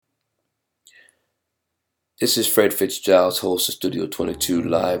This is Fred Fitzgerald, host of Studio 22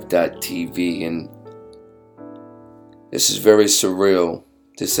 Live.tv, and this is very surreal,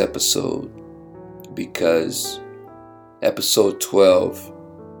 this episode, because episode 12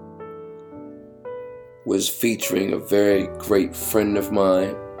 was featuring a very great friend of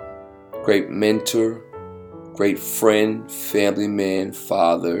mine, great mentor, great friend, family man,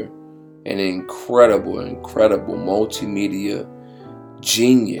 father, an incredible multimedia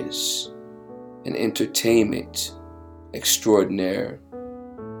genius and entertainment extraordinaire.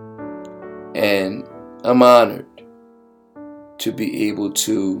 And I'm honored to be able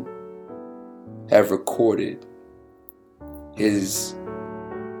to have recorded his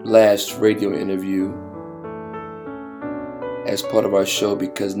last radio interview as part of our show,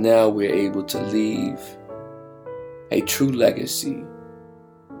 because now we're able to leave a true legacy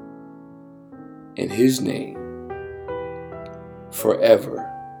in his name forever.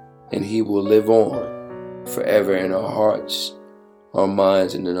 And he will live on forever in our hearts, our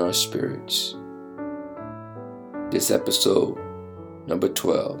minds, and in our spirits. This episode, number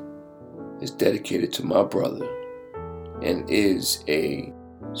 12, is dedicated to my brother and is a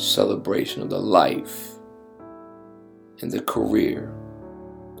celebration of the life and the career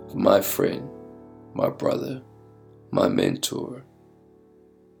of my friend, my brother, my mentor,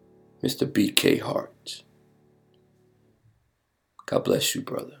 Mr. B.K. Hart. God bless you,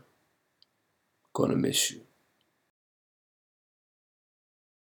 brother. Gonna miss you.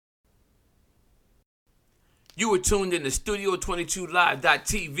 You were tuned in to Studio 22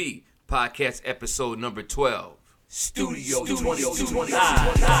 Live.tv, podcast episode number 12. Studio 22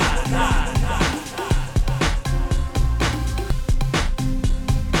 Live.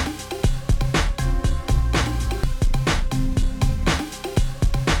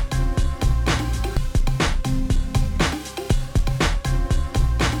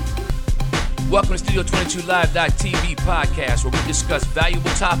 Welcome to Studio 22 Live.tv podcast, where we discuss valuable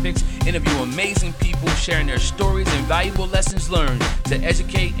topics, interview amazing people, sharing their stories and valuable lessons learned to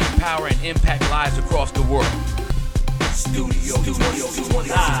educate, empower, and impact lives across the world. Studio 22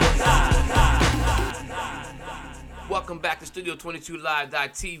 Live. Welcome back to Studio 22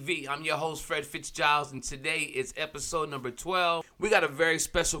 Live.tv. I'm your host, Fred Fitzgerald, and today is episode number 12. We got a very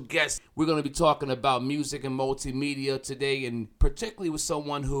special guest. We're going to be talking about music and multimedia today, and particularly with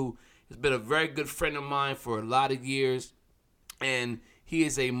someone who has been a very good friend of mine for a lot of years, and he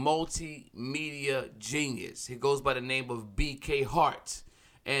is a multimedia genius. He goes by the name of B.K. Hart,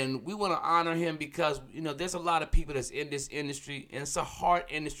 and we want to honor him because, you know, there's a lot of people that's in this industry, and it's a hard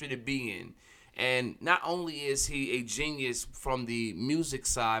industry to be in. And not only is he a genius from the music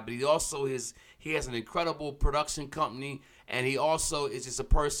side, but he has an incredible production company, and he also is just a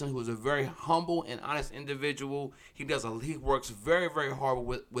person who is a very humble and honest individual. He works very, very hard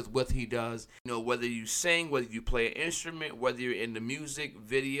with what he does. You know, whether you sing, whether you play an instrument, whether you're in the music,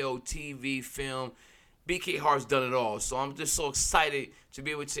 video, TV, film, B.K. Hart's done it all. So I'm just so excited to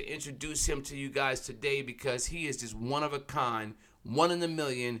be able to introduce him to you guys today, because he is just one of a kind, one in a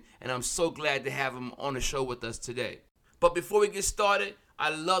million, and I'm so glad to have him on the show with us today. But before we get started,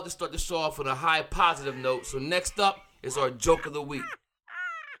 I love to start the show off on a high positive note. So next up is our joke of the week.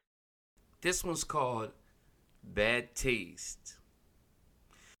 This one's called Bad Taste.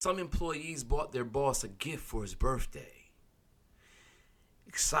 Some employees bought their boss a gift for his birthday.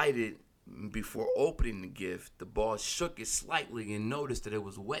 Excited before opening the gift, the boss shook it slightly and noticed that it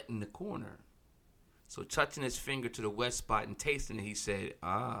was wet in the corner. So touching his finger to the wet spot and tasting it, he said,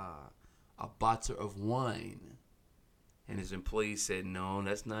 a bottle of wine. And his employee said, no,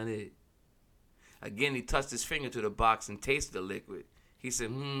 that's not it. Again, he touched his finger to the box and tasted the liquid. He said,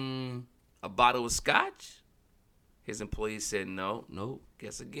 a bottle of scotch? His employee said, no,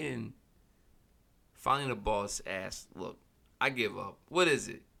 guess again. Finally, the boss asked, look, I give up. What is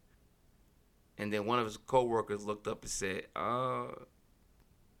it? And then one of his co-workers looked up and said,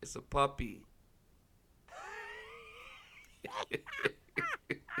 it's a puppy.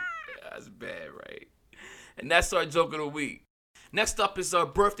 That's bad, right? And that's our joke of the week. Next up is our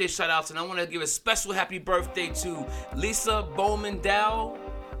birthday shout-outs, and I want to give a special happy birthday to Lisa Bowman Dow,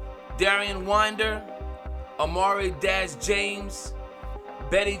 Darian Winder, Amari Daz James,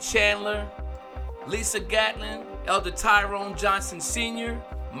 Betty Chandler, Lisa Gatlin, Elder Tyrone Johnson Sr.,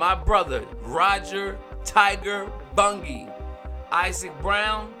 my brother Roger Tiger Bungie, Isaac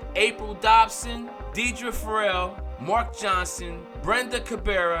Brown, April Dobson, Deidre Farrell, Mark Johnson, Brenda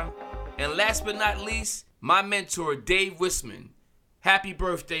Cabrera, and last but not least, my mentor Dave Wisman. Happy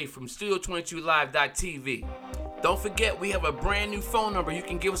birthday from Studio 22 Live.tv. Don't forget, we have a brand new phone number. You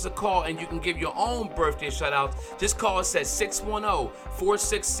can give us a call and you can give your own birthday shout out. Just call us at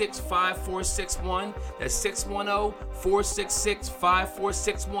 610-466-5461. That's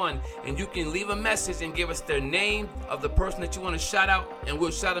 610-466-5461. And you can leave a message and give us their name of the person that you want to shout out, and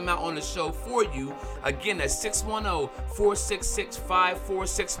we'll shout them out on the show for you. Again, that's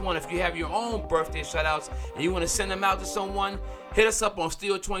 610-466-5461. If you have your own birthday shout outs and you want to send them out to someone, hit us up on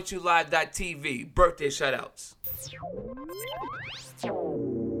Studio22Live.tv. Birthday shout outs.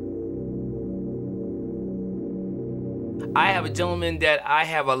 I have a gentleman that I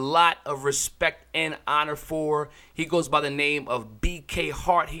have a lot of respect and honor for. He goes by the name of B.K.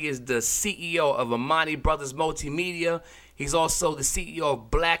 Hart. He is the CEO of Imani Brothers Multimedia. He's also the CEO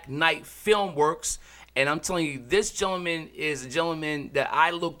of Black Knight Filmworks. And I'm telling you, this gentleman is a gentleman that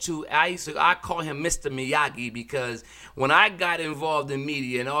I look to. I call him Mr. Miyagi, because when I got involved in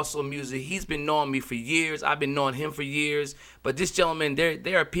media and also music, he's been knowing me for years. I've been knowing him for years. But this gentleman,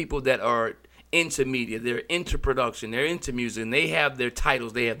 there are people that are into media, they're into production, they're into music, and they have their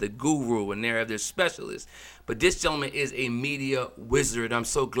titles. They have the guru and they have their specialist. But this gentleman is a media wizard. I'm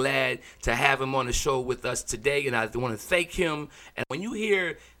so glad to have him on the show with us today, and I want to thank him. And when you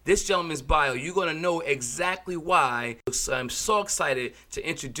hear this gentleman's bio, you're going to know exactly why I'm so excited to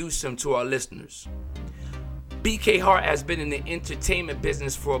introduce him to our listeners. B.K. Hart has been in the entertainment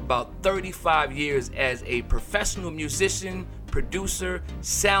business for about 35 years as a professional musician, producer,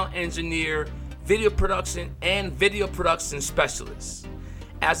 sound engineer, video production specialist.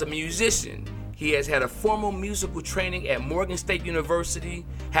 As a musician, he has had a formal musical training at Morgan State University,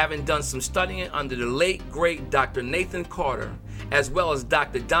 having done some studying under the late, great Dr. Nathan Carter, as well as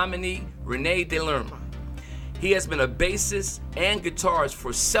Dr. Dominique Renee DeLerma. He has been a bassist and guitarist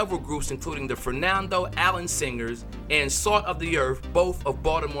for several groups, including the Fernando Allen Singers and Salt of the Earth, both of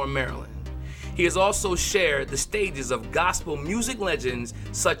Baltimore, Maryland. He has also shared the stages of gospel music legends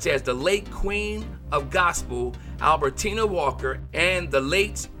such as the late Queen of Gospel, Albertina Walker, and the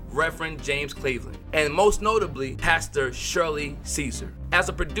late Reverend James Cleveland, and most notably, Pastor Shirley Caesar. As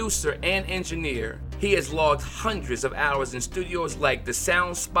a producer and engineer, he has logged hundreds of hours in studios like the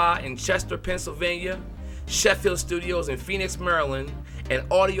Sound Spa in Chester, Pennsylvania, Sheffield Studios in Phoenix, Maryland, and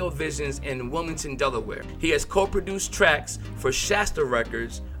Audio Visions in Wilmington, Delaware. He has co-produced tracks for Shasta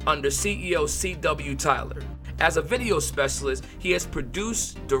Records under CEO C.W. Tyler. As a video specialist, he has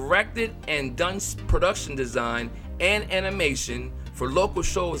produced, directed, and done production design and animation for local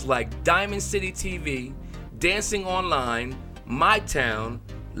shows like Diamond City TV, Dancing Online, My Town,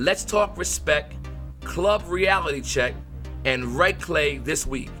 Let's Talk Respect, Club Reality Check, and Right Clay This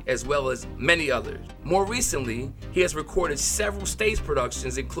Week, as well as many others. More recently, he has recorded several stage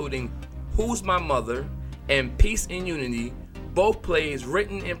productions, including Who's My Mother and Peace and Unity, both plays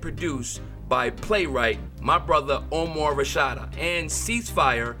written and produced by playwright my brother Omar Rashada, and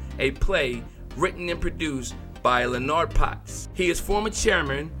Ceasefire, a play written and produced by Leonard Potts. He is former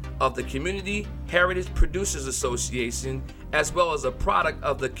chairman of the Community Heritage Producers Association, as well as a product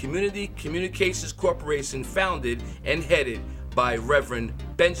of the Community Communications Corporation, founded and headed by Reverend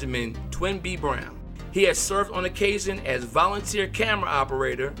Benjamin Twin B. Brown. He has served on occasion as volunteer camera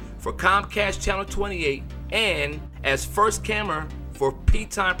operator for Comcast Channel 28 and as first camera for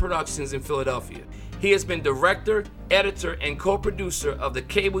P-Time Productions in Philadelphia. He has been director, editor, and co-producer of the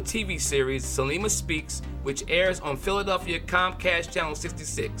cable TV series Salima Speaks, which airs on Philadelphia Comcast Channel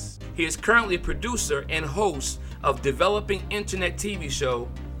 66. He is currently producer and host of developing internet TV show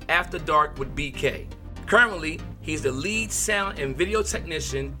After Dark with BK. Currently, he's the lead sound and video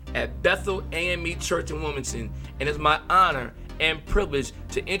technician at Bethel AME Church in Wilmington, and it's my honor and privilege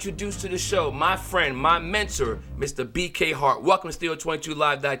to introduce to the show my friend, my mentor, Mr. B.K. Hart. Welcome to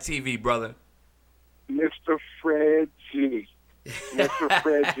Studio22Live.tv, brother. Mr. Fred G. Mr.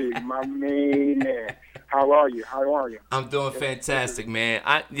 Fred G, my main man. How are you? I'm doing fantastic, man.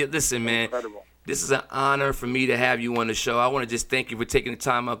 Listen, man. Incredible. This is an honor for me to have you on the show. I want to just thank you for taking the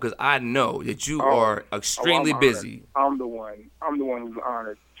time out, because I know that you are extremely busy. I'm the one who's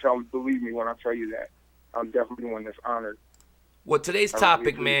honored. Believe me when I tell you that. I'm definitely the one that's honored. Well, today's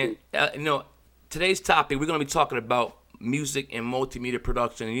topic, man, today's topic, we're going to be talking about music and multimedia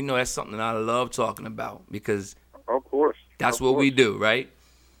production. And that's something that I love talking about, because of course, that's what we do, right?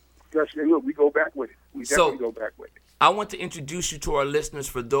 Yes, look, we go back with it. We definitely go back with it. I want to introduce you to our listeners,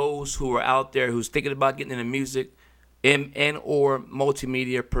 for those who are out there who's thinking about getting into music and or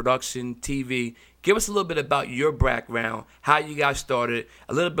multimedia production, TV. Give us a little bit about your background, how you got started,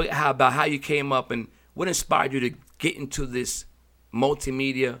 a little bit about how you came up, and what inspired you to get into this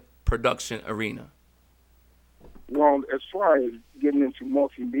multimedia production arena. Well, as far as getting into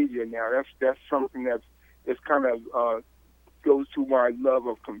multimedia now, that's something that's it's kind of goes to my love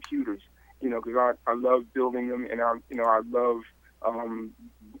of computers, because I love building them, and I love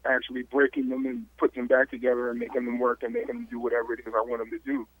actually breaking them and putting them back together and making them work and making them do whatever it is I want them to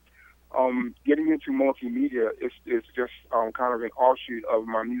do. Getting into multimedia is just kind of an offshoot of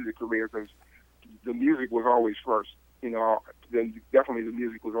my music career, because the music was always first. Definitely the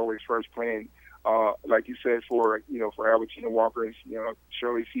music was always first, playing, like you said, for Albertina Walker's,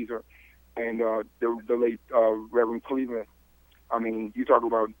 Shirley Caesar, and the late Reverend Cleveland. I mean, you talk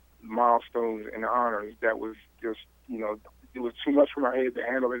about milestones and honors. That was just, it was too much for my head to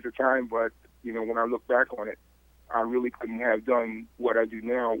handle at the time. But when I look back on it, I really couldn't have done what I do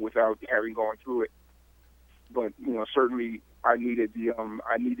now without having gone through it. But certainly I needed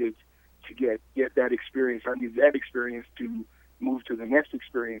to get that experience. I needed that experience to move to the next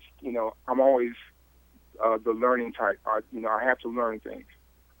experience. I'm always the learning type. I have to learn things.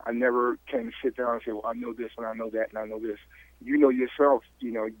 I never can sit down and say, well, I know this and I know that and I know this. You know yourself.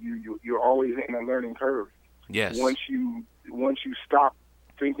 You're always in a learning curve. Yes. Once you stop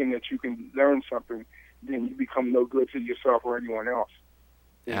thinking that you can learn something, then you become no good to yourself or anyone else.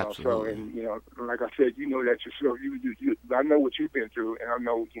 Absolutely. Like I said, you know that yourself. I know what you've been through, and I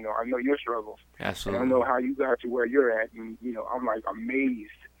know your struggles. Absolutely. And I know how you got to where you're at, and I'm like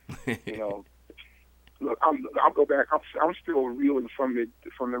amazed. Look, I'll go back. I'm still reeling from the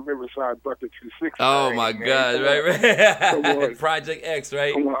Riverside Bucket 260. Oh my God! Right. Project X,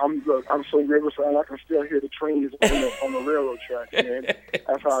 right? I'm so Riverside. I can still hear the trains on the railroad tracks, man.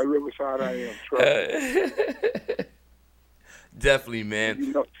 That's how Riverside I am. Trust me. Definitely,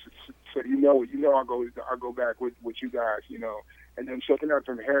 man. I go back with you guys, and then checking out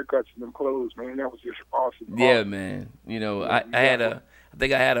them haircuts and them clothes, man. That was just awesome. Yeah, awesome. man. I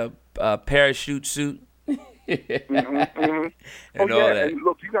think I had a parachute suit. Mm-hmm. And all that. And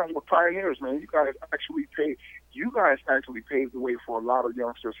look, you guys were pioneers, man. You guys actually paved the way for a lot of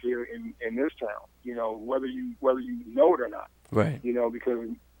youngsters here in this town. Whether you know it or not. Right. Because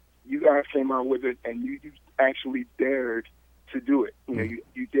you guys came out with it, and you actually dared to do it.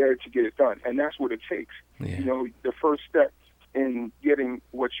 You dared to get it done, and that's what it takes. Yeah. The first step in getting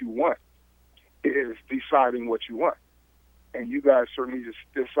what you want is deciding what you want. And you guys certainly just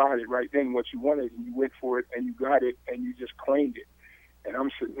decided right then what you wanted, and you went for it, and you got it, and you just claimed it. And I'm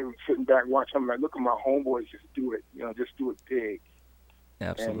sitting back watching. I'm like, look at my homeboys just do it. Just do it big.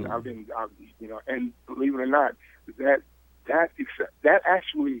 Absolutely. And and believe it or not, that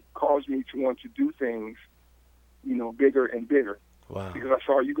actually caused me to want to do things, bigger and bigger. Wow. Because I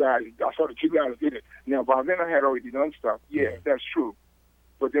saw that you guys did it. Now, by then I had already done stuff. Yeah, that's true.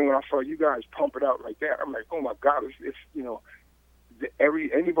 But then when I saw you guys pump it out like that, I'm like, oh my God, it's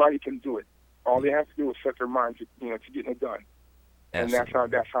anybody can do it. All they have to do is set their mind to getting it done. Absolutely.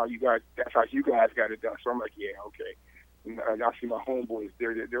 And that's how you guys got it done. So I'm like, yeah, okay. And I see my homeboys,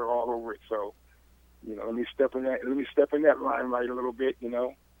 they're all over it. So, let me step in that limelight a little bit,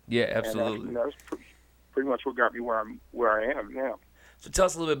 Yeah, absolutely. And that's pretty much what got me where I am now. So tell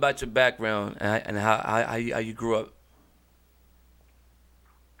us a little bit about your background and how you grew up.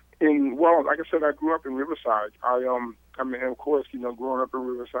 Like I said, I grew up in Riverside. Of course, growing up in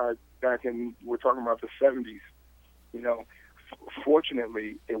Riverside back in, we're talking about the 70s,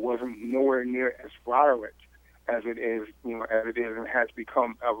 fortunately, it wasn't nowhere near as violent as it is and has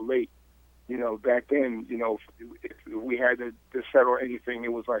become of late. Back then, if we had to settle anything,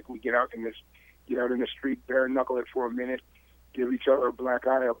 it was like we get out in the street, bare knuckle it for a minute, give each other a black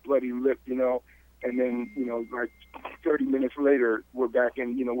eye, a bloody lip, and then, like 30 minutes later, we're back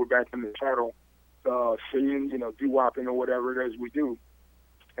in the saddle, singing, doo-wopping or whatever it is we do,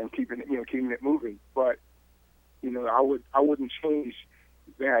 and keeping it moving. But, I wouldn't change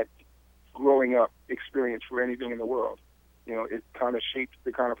that growing up experience for anything in the world. It kind of shaped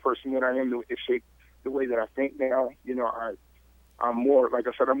the kind of person that I am. It shaped the way that I think now. I'm more, like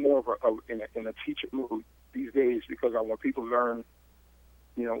I said, I'm more of in a teacher mood these days, because I want people to learn,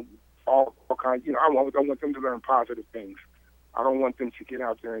 all kinds. I want them to learn positive things. I don't want them to get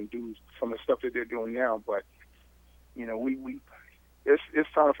out there and do some of the stuff that they're doing now. But it's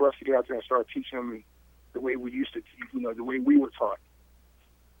time for us to get out there and start teaching them the way we used to, the way we were taught.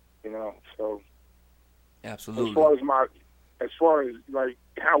 So absolutely. As far as like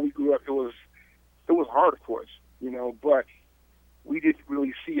how we grew up, it was hard, of course, but we didn't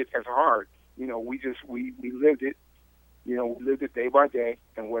really see it as hard. We lived it. We lived it day by day,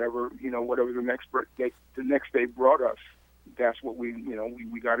 and whatever the next day brought us, that's what we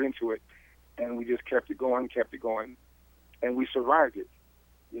got into it, and we just kept it going, and we survived it.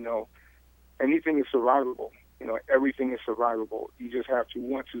 Anything is survivable. Everything is survivable. You just have to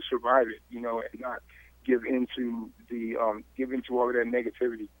want to survive it, and give into all of that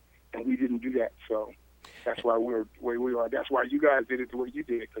negativity, and we didn't do that. So that's why we're where we are. That's why you guys did it the way you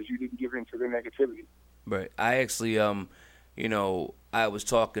did, because you didn't give into the negativity. Right. I actually, I was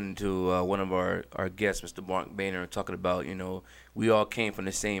talking to one of our guests, Mr. Mark Boehner, talking about, we all came from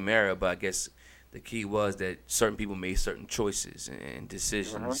the same era, but I guess the key was that certain people made certain choices and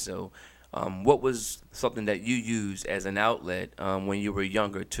decisions. So, what was something that you used as an outlet when you were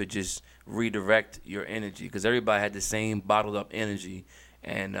younger to just redirect your energy? Because everybody had the same bottled up energy.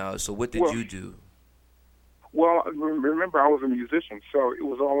 And so what did you do? Well, remember, I was a musician, so it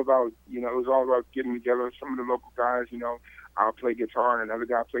was all about, getting together. Some of the local guys, I'll play guitar, and another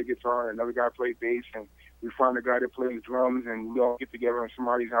guy played guitar, and another guy played bass, and we find a guy that plays drums, and we all get together in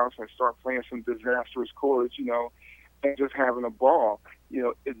somebody's house and start playing some disastrous chords, and just having a ball.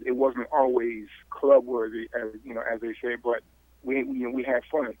 It wasn't always club worthy, as they say, but we had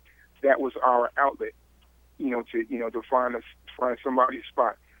fun. That was our outlet, to find somebody's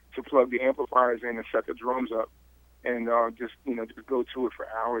spot to plug the amplifiers in and set the drums up, and just go to it for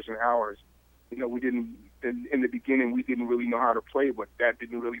hours and hours. We didn't in the beginning. We didn't really know how to play, but that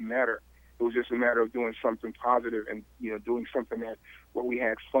didn't really matter. It was just a matter of doing something positive and doing something where we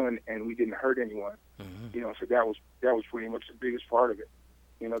had fun and we didn't hurt anyone. So that was pretty much the biggest part of it.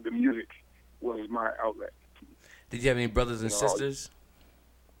 The music was my outlet. Did you have any brothers and sisters?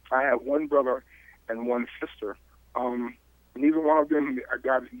 I have one brother and one sister. Neither one of them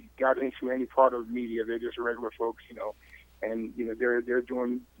got into any part of media. They're just regular folks, and they're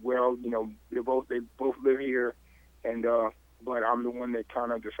doing well. They both live here, and but I'm the one that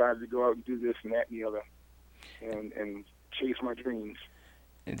kind of decided to go out and do this and that and the other, and chase my dreams.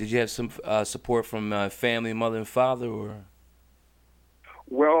 And did you have some support from family, mother and father, or?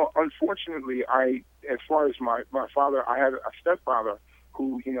 Well, unfortunately, as far as my father, I had a stepfather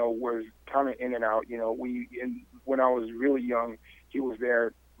who was kind of in and out. When I was really young, he was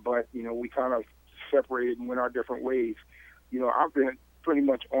there, but we kind of separated and went our different ways. I've been pretty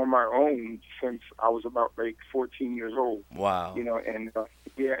much on my own since I was about 14 years old. Wow. And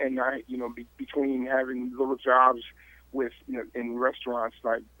I between having little jobs with in restaurants,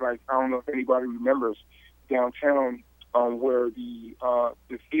 like I don't know if anybody remembers downtown where the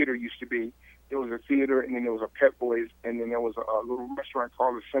theater used to be. There was a theater, and then there was a Pep Boys, and then there was a little restaurant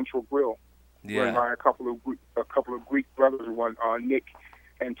called the Central Grill, run by a couple of Greek brothers, one Nick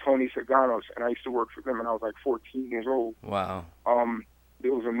and Tony Saganos, and I used to work for them, and I was 14 years old. Wow.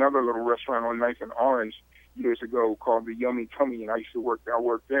 There was another little restaurant on 9th and Orange years ago called the Yummy Tummy, and I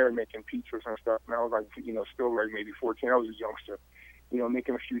worked there making pizzas and stuff, and I was still maybe 14. I was a youngster,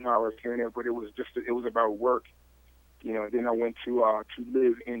 making a few dollars here and there, but it was about work. Then I went to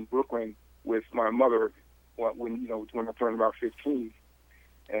live in Brooklyn with my mother when I turned about 15,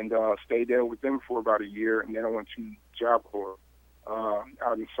 and stayed there with them for about a year, and then I went to Job Corps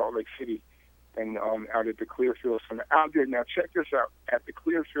out in Salt Lake City, and out at the Clearfield Center. Out there, now check this out, at the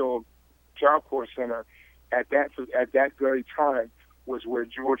Clearfield Job Corps Center, at that very time was where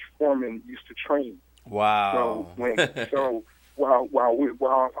George Foreman used to train. Wow. So while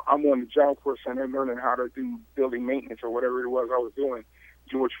I'm on the Job Corps Center learning how to do building maintenance or whatever it was I was doing,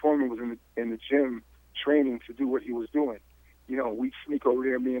 George Foreman was in the gym training to do what he was doing. We'd sneak over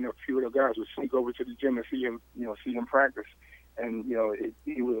there. Me and a few of the guys would sneak over to the gym and see him practice. And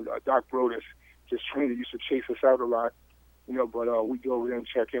he was Doc Brodus, his trainer, used to chase us out a lot. But we'd go over there and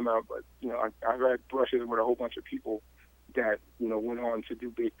check him out. But I've had brushes with a whole bunch of people that went on to do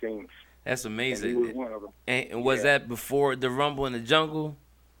big things. That's amazing. And he was one of them. And was that before the Rumble in the Jungle?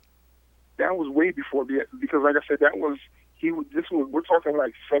 That was way before, because like I said, we're talking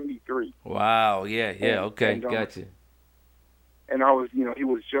 73. Wow, yeah, okay, gotcha. And I was, he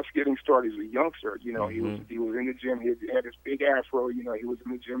was just getting started as a youngster. He was in the gym. He had this big afro. He was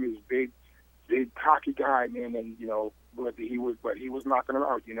in the gym. He was big cocky guy, man. And but he was knocking him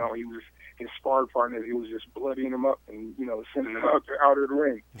out. He was his spar partner. He was just bloodying him up and sending him out of the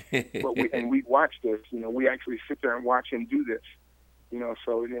ring. But we watched this. We actually sit there and watch him do this.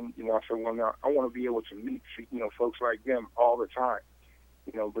 So then I said, well, now I want to be able to meet folks like them all the time.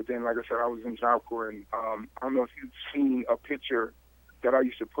 But then, like I said, I was in Job Corps, and I don't know if you've seen a picture that I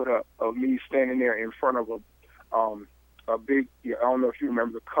used to put up of me standing there in front of a big, I don't know if you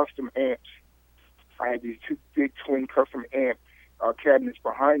remember the custom amps. I had these two big twin custom amp cabinets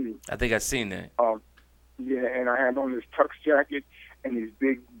behind me. I think I've seen that. And I had on this tux jacket and these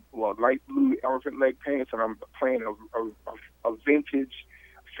big, light blue elephant leg pants, and I'm playing a vintage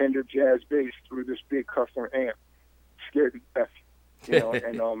Fender jazz bass through this big custom amp. Scared to death.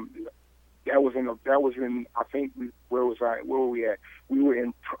 And That was in I think where were we at? We were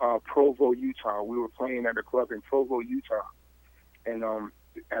in Provo, Utah. We were playing at a club in Provo, Utah, and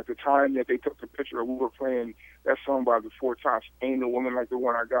at the time that they took the picture, we were playing that song by the Four Tops, "Ain't No Woman Like the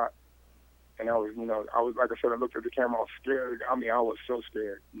One I Got." And I was like I said, I looked at the camera, I was scared. I mean, I was so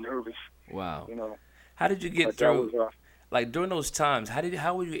scared, nervous. Wow. You know. How did you get But through? that was, like during those times,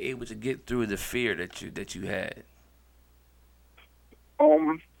 how were you able to get through the fear that you had?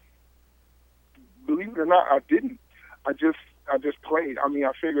 Believe it or not, I didn't. I just played. I mean,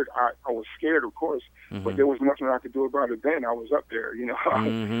 I figured I was scared, of course, but there was nothing I could do about it then. I was up there, you know.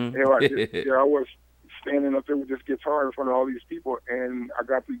 There I was standing up there with this guitar in front of all these people, and I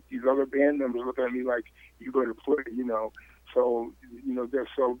got these other band members looking at me like, "You better play," you know. So, you know,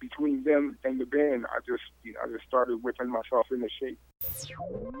 so between them and the band, I just started whipping myself into shape.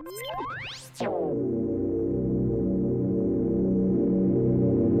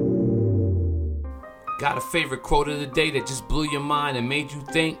 Got a favorite quote of the day that just blew your mind and made you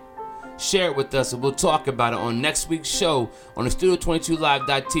think? Share it with us and we'll talk about it on next week's show on the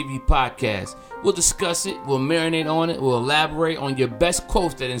Studio22Live.tv podcast. We'll discuss it, we'll marinate on it, we'll elaborate on your best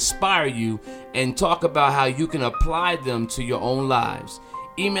quotes that inspire you and talk about how you can apply them to your own lives.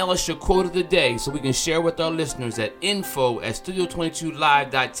 Email us your quote of the day so we can share with our listeners at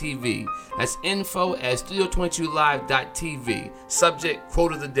info@Studio22Live.tv. That's info@Studio22Live.tv. Subject,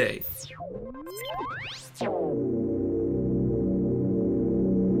 quote of the day.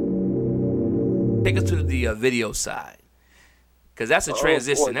 Take us to the video side, because that's a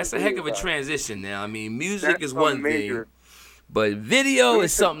transition. Boy, that's a heck of a transition now. I mean, music that's is one major. thing, but video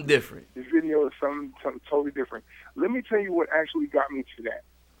is something different. The video is something totally different. Let me tell you what actually got me to that.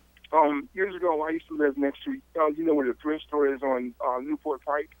 Years ago, I used to live next to, you know where the thrift store is on Newport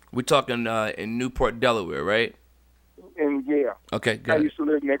Pike? We're talking in Newport, Delaware, right? And yeah. Okay, good. I used to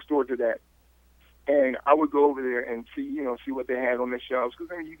live next door to that. And I would go over there and see what they had on the shelves. Because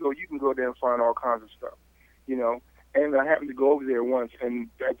then you can go there and find all kinds of stuff, you know. And I happened to go over there once, and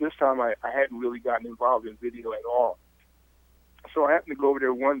at this time I hadn't really gotten involved in video at all. So I happened to go over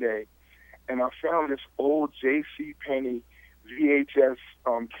there one day, and I found this old J.C. Penney VHS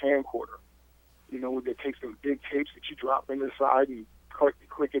camcorder, you know, that takes some big tapes that you drop in the side and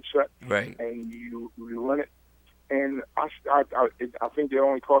click it shut, right? And you run it. And I think they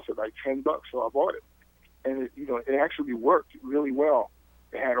only cost it like $10, so I bought it, and it actually worked really well.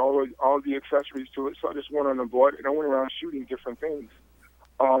 It had all the accessories to it, so I just went on and bought it, and I went around shooting different things.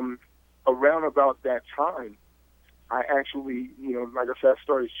 Around about that time, I actually, like I said, I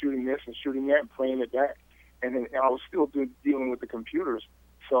started shooting this and shooting that and playing it back, and then I was still dealing with the computers,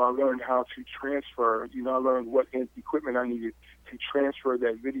 so I learned how to transfer. I learned what equipment I needed to transfer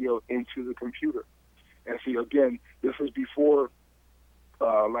that video into the computer. And see, again, this was before,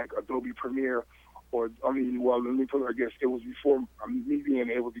 like Adobe Premiere, let me put it, I guess it was before me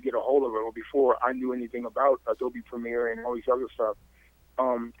being able to get a hold of it, or before I knew anything about Adobe Premiere and all these other stuff.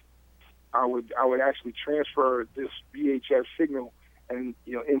 I would actually transfer this VHS signal and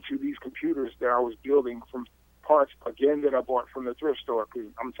into these computers that I was building from parts again that I bought from the thrift store. Because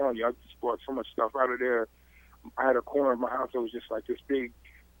I'm telling you, I just bought so much stuff out of there. I had a corner of my house that was just like this big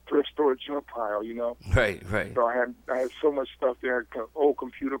thrift store junk pile, Right. So I had so much stuff there, old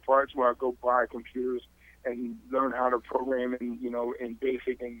computer parts where I go buy computers and learn how to program in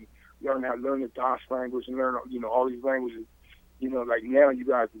BASIC, and learn the DOS language and learn all these languages. Like now you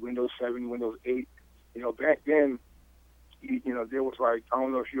got Windows 7, Windows 8. Back then, there was like, I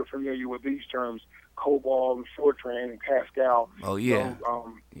don't know if you're familiar with these terms, COBOL and Fortran and Pascal. Oh yeah.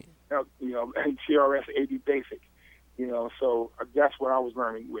 So, and TRS 80 BASIC. So that's what I was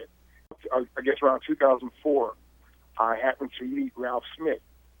learning with. I guess around 2004, I happened to meet Ralph Smith.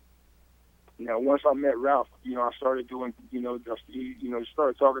 Once I met Ralph, I started doing,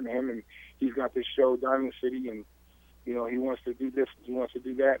 started talking to him, and he's got this show, Diamond City, and, he wants to do this, he wants to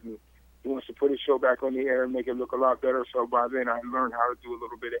do that, and he wants to put his show back on the air and make it look a lot better. So by then I learned how to do a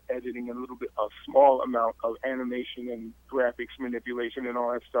little bit of editing and a small amount of animation and graphics manipulation and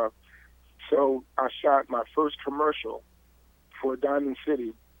all that stuff. So I shot my first commercial for Diamond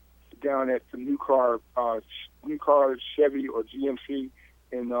City down at the new car Chevy or GMC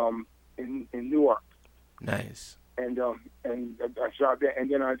in Newark. Nice. And I shot that,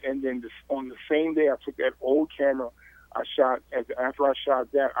 and then on the same day I took that old camera. After I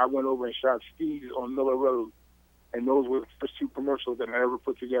shot that, I went over and shot Steve's on Miller Road, and those were the first two commercials that I ever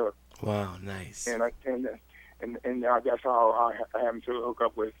put together. Wow, nice. And that's how I happened to hook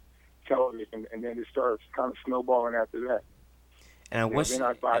up with television, and then it starts kind of snowballing after that. And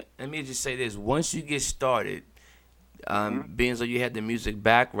let me just say this: once you get started, being as though you had the music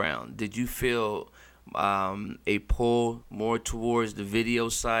background, did you feel a pull more towards the video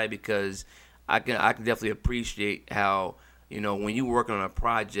side? Because I can definitely appreciate how, when you're working on a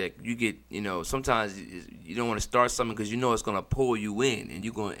project, you get, sometimes you don't want to start something because it's going to pull you in, and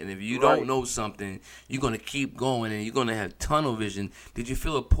if you don't know something, you're going to keep going, and you're going to have tunnel vision. Did you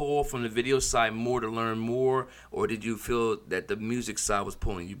feel a pull from the video side more to learn more, or did you feel that the music side was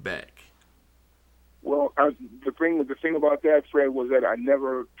pulling you back? Well, the thing about that, Fred, was that I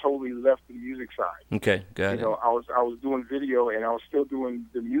never totally left the music side. Okay, got it. I was doing video, and I was still doing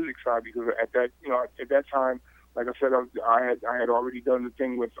the music side, because at that time, like I said, I had already done the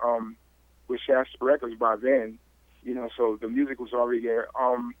thing with Shasta Records by then, so the music was already there.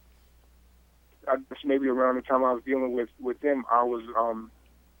 I guess maybe around the time I was dealing with them, I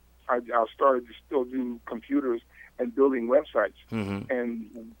started to still do computers and building websites,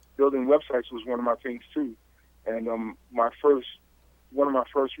 and building websites was one of my things too. And one of my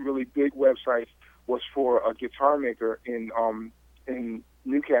first really big websites was for a guitar maker in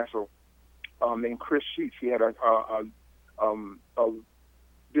Newcastle, named Chris Sheets. He had a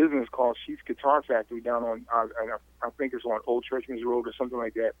business called Sheets Guitar Factory down on I think it's on Old Churchman's Road or something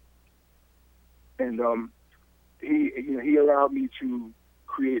like that. And he allowed me to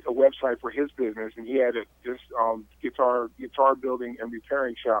create a website for his business, and he had this guitar building and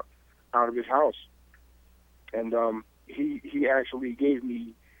repairing shop out of his house. And he actually gave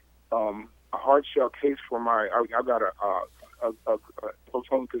me a hard shell case for my. I got a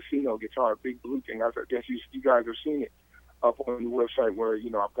Proton Casino guitar, a big blue thing. I guess you guys have seen it up on the website where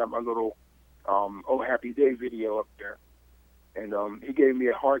I've got my little Oh Happy Day video up there. And he gave me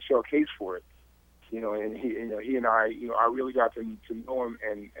a hard shell case for it. And he and I really got to know him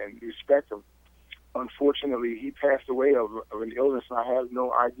and respect him. Unfortunately, he passed away of an illness, and I have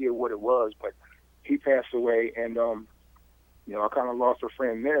no idea what it was, but he passed away, and I kind of lost a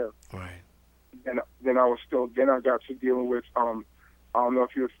friend there. Right. And then I got to dealing with I don't know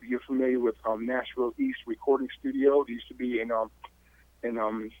if you're familiar with Nashville East Recording Studio. It used to be in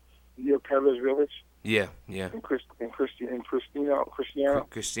near Peddler's Village. Yeah. In Christiana,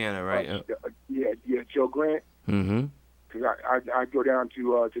 right? Yeah, Joe Grant. Mm-hmm. Because I go down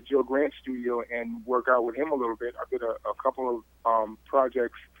to Joe Grant's studio and work out with him a little bit. I did a couple of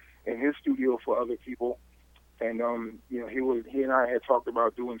projects in his studio for other people, and he and I had talked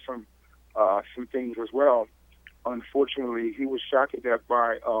about doing some things as well. Unfortunately, he was shot to death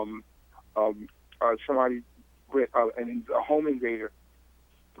by somebody, a home invader,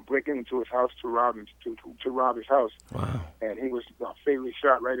 breaking into his house to rob his house. Wow. And he was fatally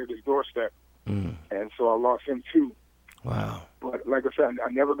shot right at his doorstep. Mm. And so I lost him too. Wow. But like I said, I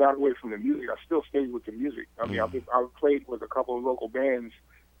never got away from the music. I still stayed with the music. I mean, I've played with a couple of local bands,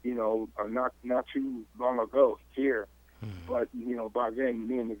 not too long ago here. Mm. But by then,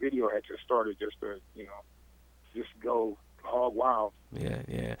 me and the video had just started just to go hog wild.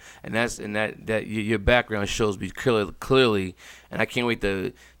 Yeah, and that your background shows me clearly, and I can't wait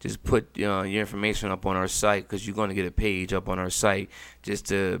to just put your information up on our site, because you're going to get a page up on our site just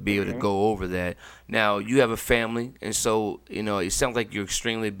to be able to go over that. Now, you have a family, and so it sounds like you're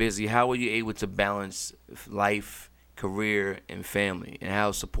extremely busy. How are you able to balance life, career, and family, and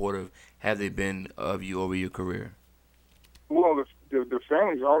how supportive have they been of you over your career? Well, the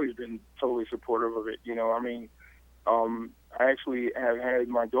family's always been totally supportive of it. I actually have had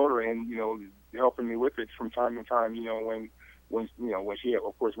my daughter in, helping me with it from time to time. When she had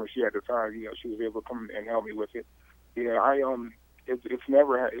the time, she was able to come and help me with it. It's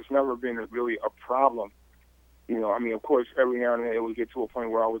never been really a problem. Of course, every now and then it would get to a point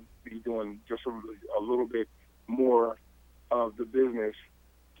where I would be doing just a little bit more of the business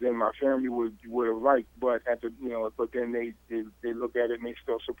than my family would have liked. But but then they look at it and they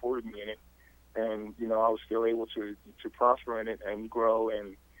still supported me in it. And, I was still able to prosper in it and grow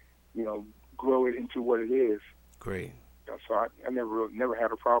and, grow it into what it is. Great. So I never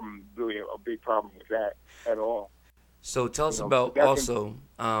had a problem, really a big problem with that at all. So tell us about also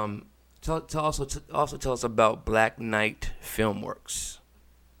tell us about Black Knight Filmworks.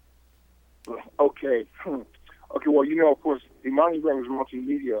 Okay. Well, of course, Imani Brothers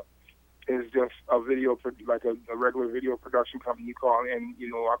Multimedia is just a video, like a regular video production company. You call in,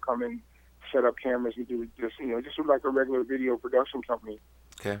 I come in, set up cameras and do this, just like a regular video production company.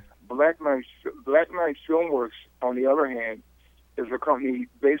 Okay. Black Knight Filmworks, on the other hand, is a company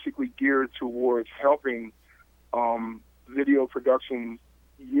basically geared towards helping video production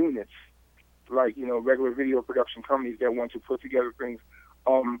units, like regular video production companies that want to put together things.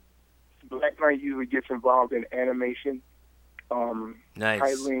 Black Knight usually gets involved in animation, nice.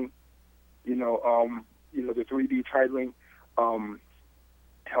 titling, the 3D titling,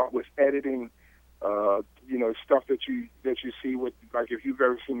 help with editing, stuff that you see with, like, if you've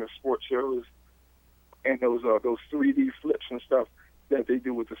ever seen the sports shows and those 3D flips and stuff that they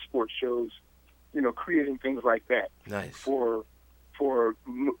do with the sports shows, creating things like that. Nice. For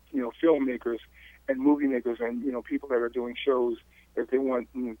filmmakers and movie makers and people that are doing shows, if they want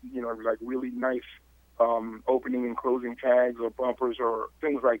like really nice opening and closing tags or bumpers or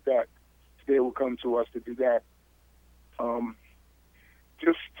things like that, they will come to us to do that.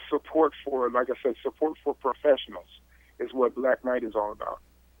 Just support for, like I said, support for professionals is what Black Knight is all about.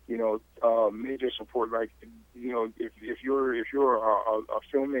 Major support. Like, if you're a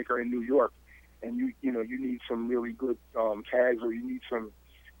filmmaker in New York, and you need some really good tags, or you need some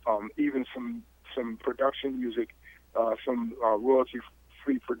even some production music, some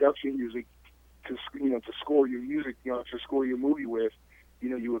royalty-free production music to score your music, to score your movie with,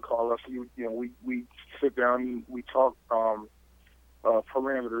 you would call us. We sit down and we talk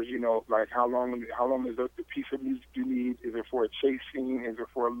parameters. Like how long is the piece of music you need? Is it for a chase scene? Is it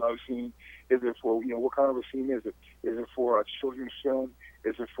for a love scene? Is it for what kind of a scene is it? Is it for a children's film?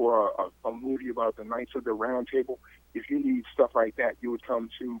 Is it for a movie about the Knights of the Round Table? If you need stuff like that, you would come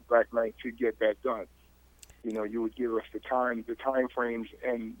to Black Knight to get that done. You would give us the time frames,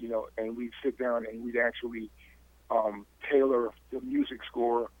 and and we'd sit down and we'd actually tailor the music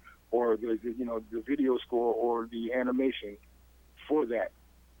score or the video score or the animation for that.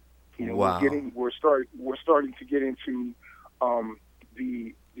 Wow. We're starting to get into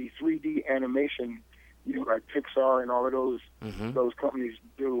the 3D animation, like Pixar and all of those companies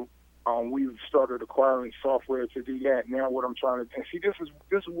do. We've started acquiring software to do that. Now what I'm trying to see, this is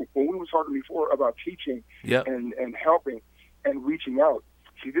when we were talking before about teaching and helping and reaching out.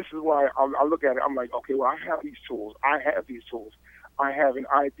 See, this is why I look at it. I'm like, okay, well, I have these tools. I have an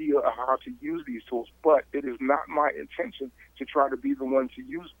idea of how to use these tools, but it is not my intention to try to be the one to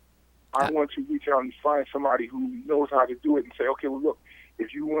use them. I want to reach out and find somebody who knows how to do it and say, okay, well, look,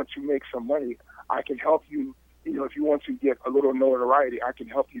 if you want to make some money, I can help you. If you want to get a little notoriety, I can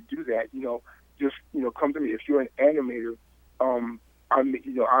help you do that. Just come to me. If you're an animator,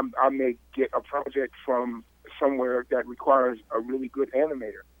 I may get a project from somewhere that requires a really good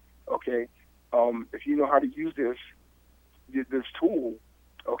animator. Okay, if you know how to use this tool,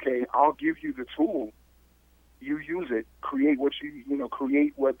 okay, I'll give you the tool. You use it, create what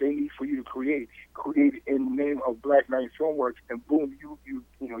create what they need for you to create it in the name of Black Knight Filmworks, and boom,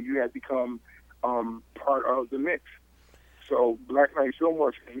 you have become part of the mix. So Black Knight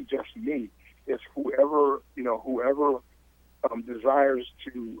Filmworks isn't just me; it's whoever desires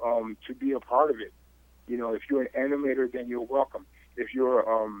to be a part of it. If you're an animator, then you're welcome. If you're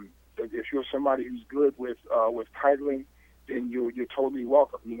somebody who's good with titling, then you're totally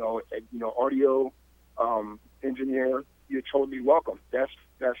welcome. Audio engineer, you're totally welcome. That's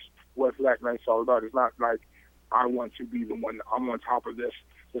what Black Knight's all about. It's not like I want to be the one. I'm on top of this.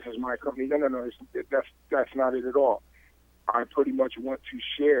 This is my company. No. That's not it at all. I pretty much want to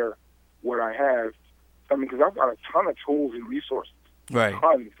share what I have. Because I've got a ton of tools and resources. Right.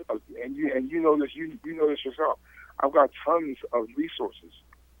 Tons of, and you know this. You know this yourself. I've got tons of resources.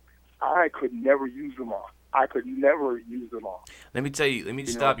 I could never use them all. Let me tell you. Let me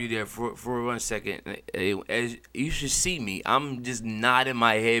stop you there for 1 second. As you should see me, I'm just nodding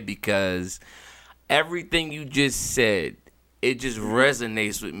my head because everything you just said, it just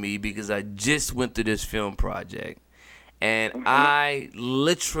resonates with me because I just went through this film project, and I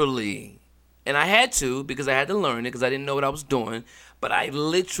literally, and I had to because I had to learn it because I didn't know what I was doing. But I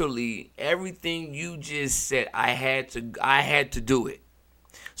literally, everything you just said, I had to do it.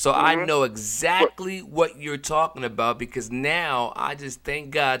 So I know exactly what you're talking about because now I just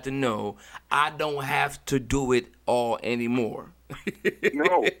thank God to know I don't have to do it all anymore.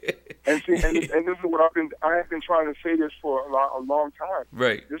 No, and see, and this is what I have been trying to say this for a long time.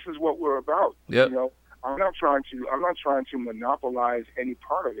 Right. This is what we're about. Yep. I'm not trying to monopolize any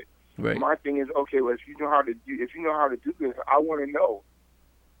part of it. Right. My thing is, okay, well, if you know how to do this, I want to know.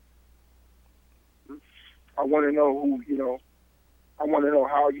 I want to know who, I want to know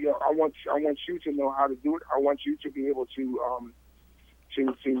how I want you to know how to do it. I want you to be able to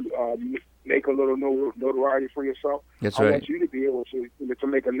make a little notoriety for yourself. That's I right. want you to be able to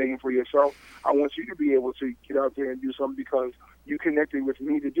make a name for yourself. I want you to be able to get out there and do something because you connected with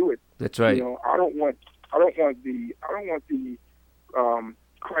me to do it. That's right. I don't want the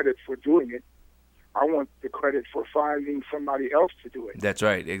credit for doing it. I want the credit for finding somebody else to do it. That's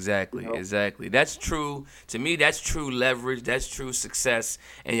right. Exactly. You know? Exactly. That's true. To me, that's true leverage. That's true success.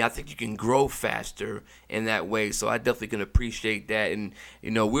 And I think you can grow faster in that way. So I definitely can appreciate that. And,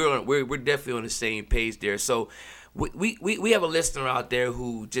 you know, we're definitely on the same page there. So we have a listener out there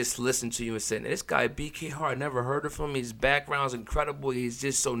who just listened to you and said, this guy, B.K. Hart, never heard of him. His background's incredible. He's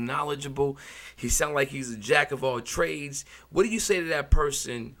just so knowledgeable. He sounds like he's a jack of all trades. What do you say to that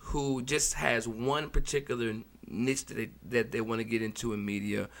person who just has one particular niche that they want to get into in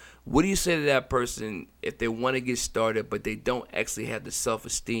media? What do you say to that person if they want to get started, but they don't actually have the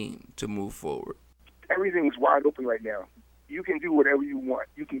self-esteem to move forward? Everything is wide open right now. You can do whatever you want.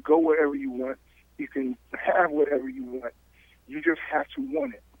 You can go wherever you want. You can have whatever you want. You just have to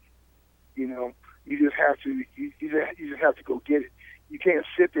want it. You know, you just have to. You just have to go get it. You can't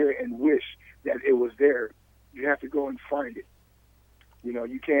sit there and wish that it was there. You have to go and find it. You know,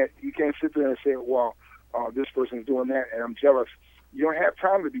 you can't sit there and say, well, this person's doing that and I'm jealous. You don't have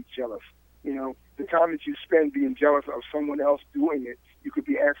time to be jealous. You know, the time that you spend being jealous of someone else doing it, you could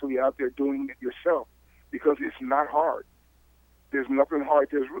be actually out there doing it yourself, because it's not hard. There's nothing hard.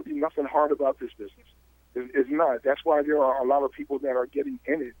 There's really nothing hard about this business. It's not. That's why there are a lot of people that are getting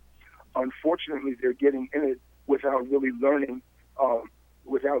in it. Unfortunately, they're getting in it without really learning the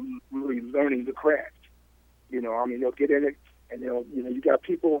craft. You know, I mean, they'll get in it and they'll, you know, you got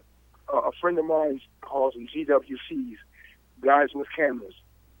people, a friend of mine calls them GWCs, guys with cameras.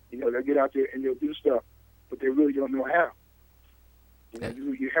 You know, they'll get out there and they'll do stuff, but they really don't know how. You know,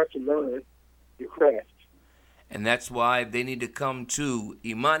 you have to learn your craft. And that's why they need to come to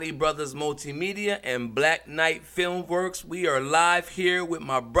Imani Brothers Multimedia and Black Knight Filmworks. We are live here with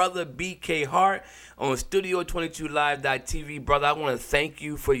my brother B.K. Hart on Studio22Live.tv. Brother, I want to thank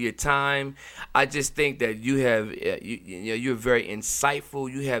you for your time. I just think that you have, you're very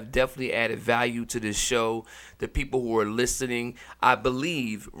insightful. You have definitely added value to this show. The people who are listening, I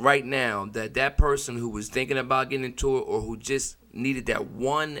believe right now that person who was thinking about getting into it, or who just needed that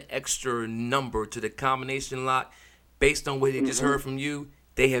one extra number to the combination lock, based on what they just heard from you,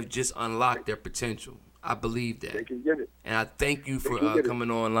 they have just unlocked their potential. I believe that. They can get it. And I thank you for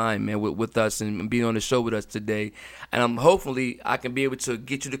coming online, man, with us and being on the show with us today. And hopefully I can be able to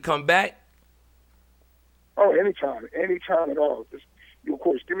get you to come back. Oh, anytime at all. Just, you, of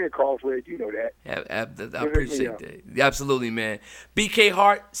course, give me a call, Fred. You know that. I appreciate that. Absolutely, man. B.K.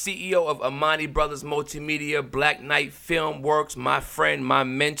 Hart, CEO of Imani Brothers Multimedia, Black Knight Filmworks, my friend, my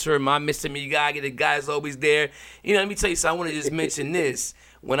mentor, my Mr. Miyagi. The guy's always there. You know, let me tell you something. I want to just mention this.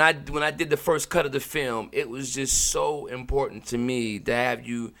 When I did the first cut of the film, it was just so important to me to have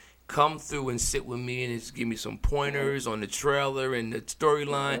you come through and sit with me and just give me some pointers on the trailer and the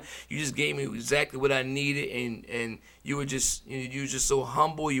storyline. You just gave me exactly what I needed, and you were just so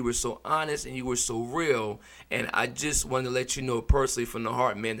humble, you were so honest, and you were so real. And I just wanted to let you know personally from the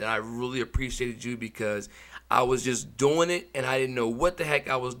heart, man, that I really appreciated you, because I was just doing it and I didn't know what the heck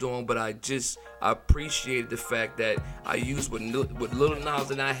I was doing, but I appreciated the fact that I used what little knowledge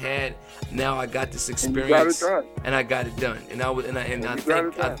that I had. Now I got this experience and I got it done. And I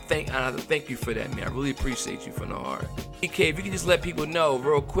thank you for that, man. I really appreciate you from the heart. BK, if you can just let people know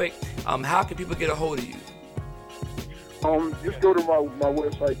real quick, how can people get a hold of you? Just go to my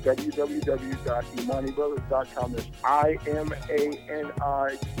website, www.imanibrothers.com. It's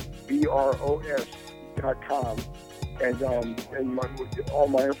IMANIBROS.com. And all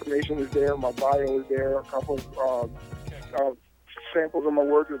my information is there. My bio is there. A couple of samples of my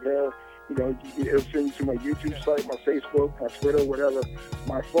work are there. You know, it'll send you to my YouTube site, my Facebook, my Twitter, whatever.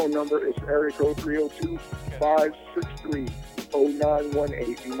 My phone number is area code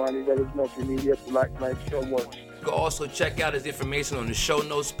 302-563-0918. Imani Brothers Multimedia, Black Knight Filmworks. You can also check out his information on the show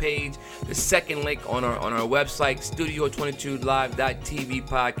notes page, the second link on our website, Studio22Live.tv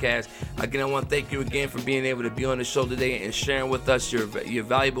podcast. Again, I want to thank you again for being able to be on the show today and sharing with us your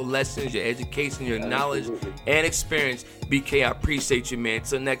valuable lessons, your education, your knowledge, and experience. BK, I appreciate you, man.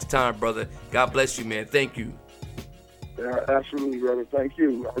 Until next time, brother. God bless you, man. Thank you. Yeah, absolutely, brother. Thank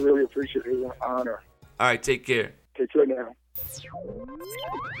you. I really appreciate it. It's an honor. All right, take care. Take care now.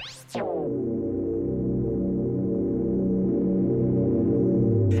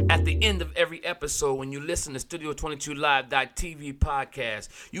 At the end of every episode, when you listen to Studio22Live.tv podcast,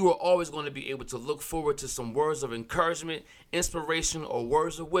 you are always going to be able to look forward to some words of encouragement, inspiration, or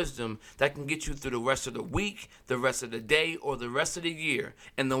words of wisdom that can get you through the rest of the week, the rest of the day, or the rest of the year.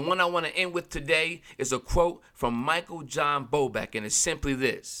 And the one I want to end with today is a quote from Michael John Bobek, and it's simply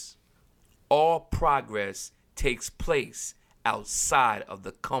this: all progress takes place outside of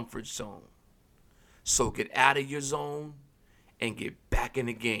the comfort zone. So get out of your zone and get back in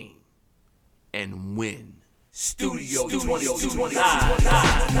the game. and win. Studio 22 Live.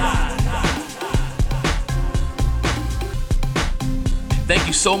 Thank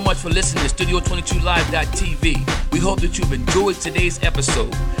you so much for listening to Studio22Live.tv. We hope that you've enjoyed today's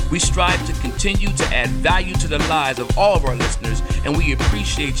episode. We strive to continue to add value to the lives of all of our listeners, and we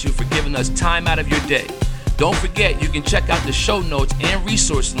appreciate you for giving us time out of your day. Don't forget, you can check out the show notes and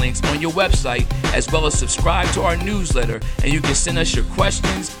resource links on your website, as well as subscribe to our newsletter, and you can send us your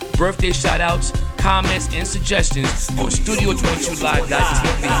questions, birthday shout-outs, comments, and suggestions on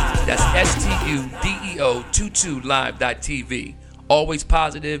Studio22Live.tv. That's STUDEO22Live.tv. Always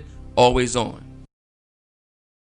positive, always on.